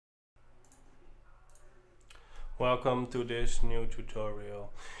Welcome to this new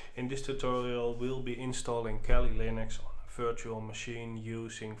tutorial. In this tutorial we'll be installing Kali Linux on a virtual machine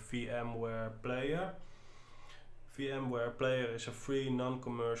using VMware Player. VMware Player is a free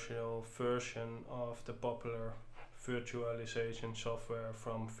non-commercial version of the popular virtualization software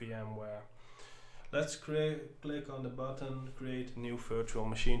from VMware. Let's click on the button Create a new virtual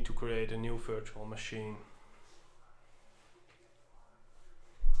machine to create a new virtual machine.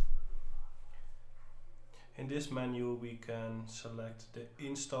 In this menu we can select the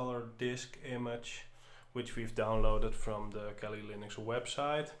installer disk image, which we've downloaded from the Kali Linux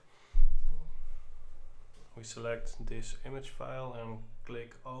website. We select this image file and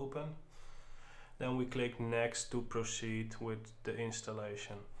click open. Then we click next to proceed with the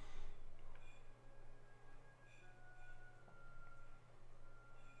installation.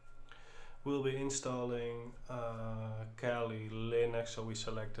 We'll be installing Kali Linux, so we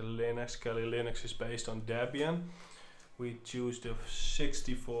select the Linux. Kali Linux is based on Debian. We choose the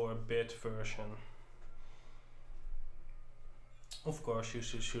 64-bit version. Of course, you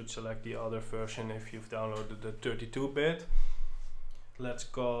should select the other version if you've downloaded the 32-bit. Let's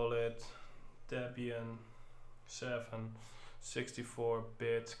call it Debian 7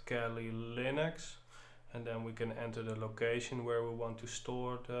 64-bit Kali Linux. And then we can enter the location where we want to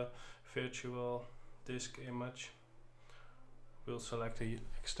store the virtual disk image. We'll select the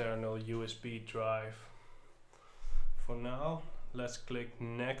external USB drive. For now, let's click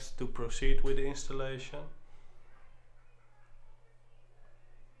next to proceed with the installation.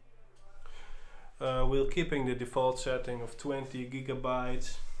 We're keeping the default setting of 20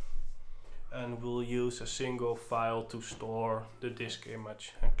 gigabytes and we'll use a single file to store the disk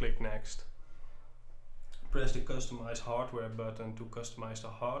image and click next. Press the customize hardware button to customize the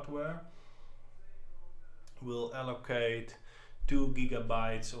hardware. We'll allocate 2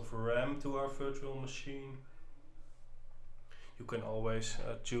 gigabytes of RAM to our virtual machine. You can always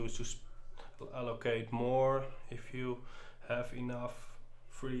choose to allocate more if you have enough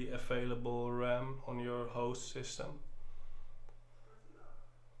free available RAM on your host system.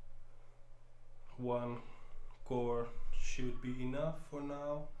 1 core should be enough for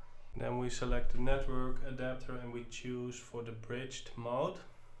now. Then we select the network adapter and we choose for the bridged mode.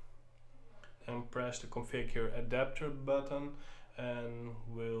 And press the configure adapter button and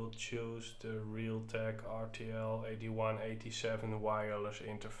we'll choose the Realtek RTL 8187 wireless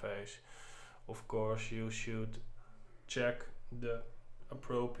interface. Of course, you should check the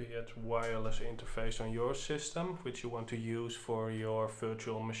appropriate wireless interface on your system, which you want to use for your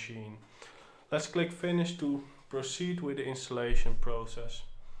virtual machine. Let's click finish to proceed with the installation process.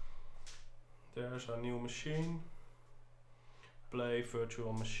 There's our new machine. Play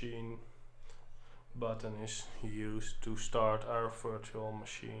virtual machine button is used to start our virtual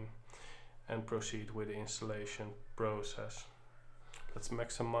machine and proceed with the installation process. Let's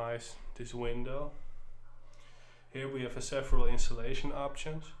maximize this window. Here we have several installation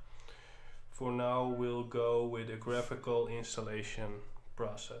options. For now we'll go with a graphical installation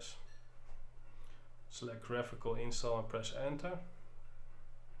process. Select graphical install and press enter.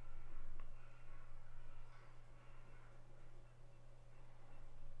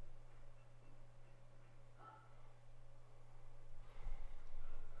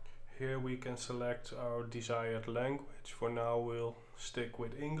 Here we can select our desired language. For now we'll stick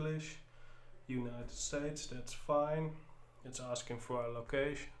with English. United States, that's fine. It's asking for our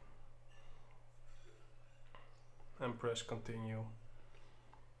location. And press continue.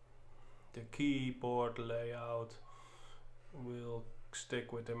 The keyboard layout will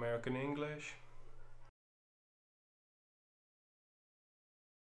stick with American English.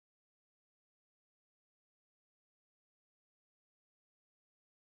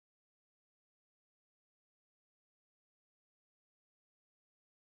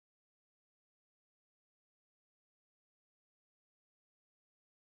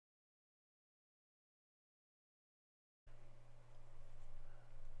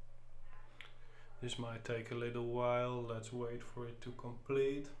 This might take a little while, let's wait for it to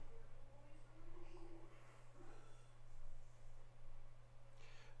complete.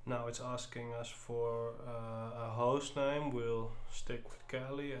 Now it's asking us for a host name. We'll stick with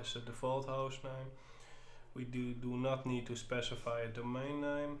Kali as a default host name. We do not need to specify a domain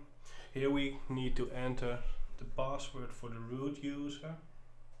name. Here we need to enter the password for the root user.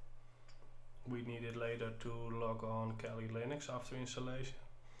 We need it later to log on Kali Linux after installation.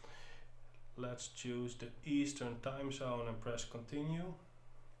 Let's choose the Eastern time zone and press continue.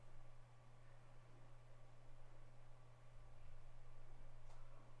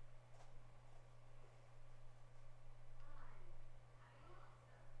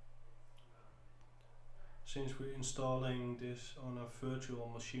 Since we're installing this on a virtual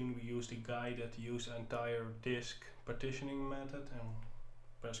machine, we use the guided use entire disk partitioning method and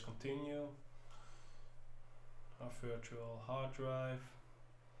press continue. Our virtual hard drive.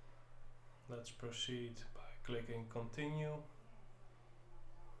 Let's proceed by clicking continue.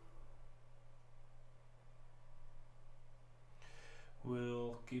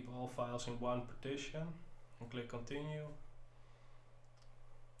 We'll keep all files in one partition and click continue.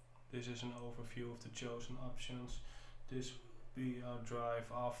 This is an overview of the chosen options. This will be our drive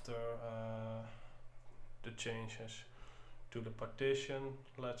after the changes to the partition.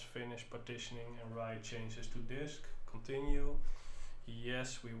 Let's finish partitioning and write changes to disk. Continue.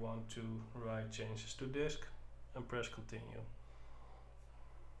 Yes, we want to write changes to disk and press continue.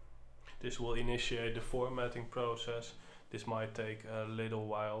 This will initiate the formatting process. This might take a little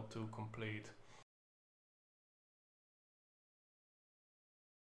while to complete.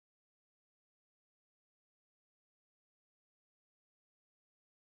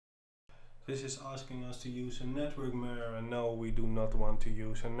 This is asking us to use a network mirror, and no, we do not want to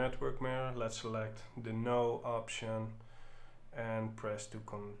use a network mirror. Let's select the no option and press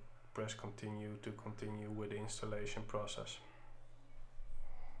continue to continue with the installation process.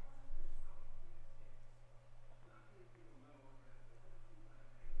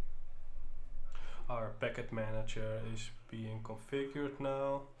 Our packet manager is being configured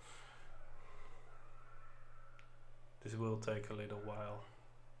now. This will take a little while.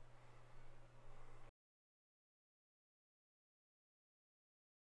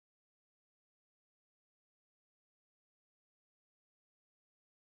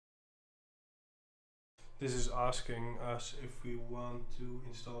 This is asking us if we want to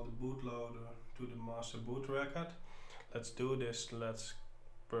install the bootloader to the master boot record. Let's do this. Let's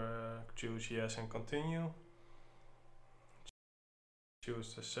choose yes and continue.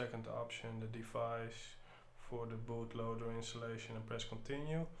 Choose the second option, the device for the bootloader installation, and press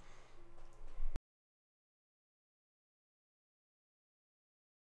continue.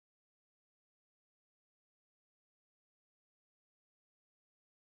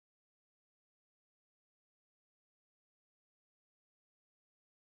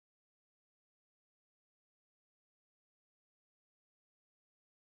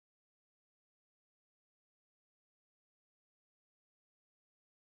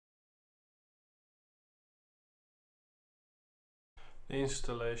 The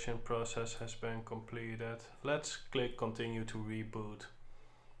installation process has been completed. Let's click continue to reboot.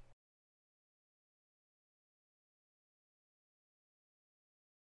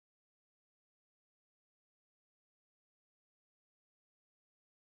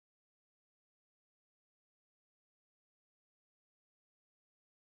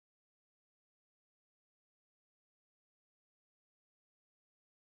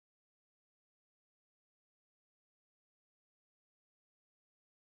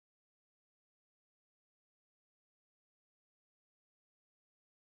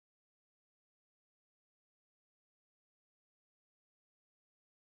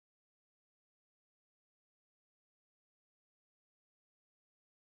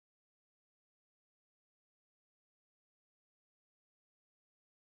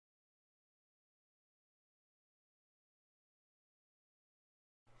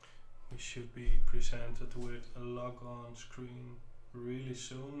 We should be presented with a logon screen really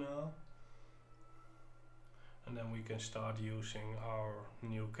soon now. And then we can start using our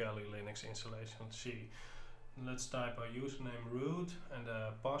new Kali Linux installation. Let's see. Let's type our username root and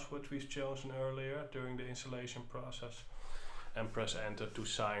the password we've chosen earlier during the installation process and press enter to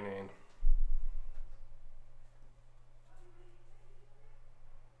sign in.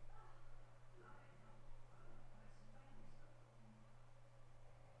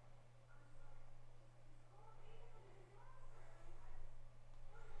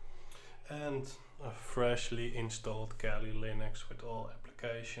 And a freshly installed Kali Linux with all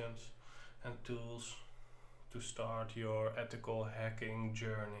applications and tools to start your ethical hacking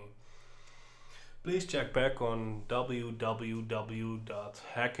journey. Please check back on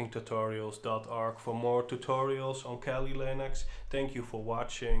www.hackingtutorials.org for more tutorials on Kali Linux. Thank you for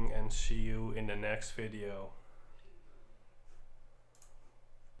watching and see you in the next video.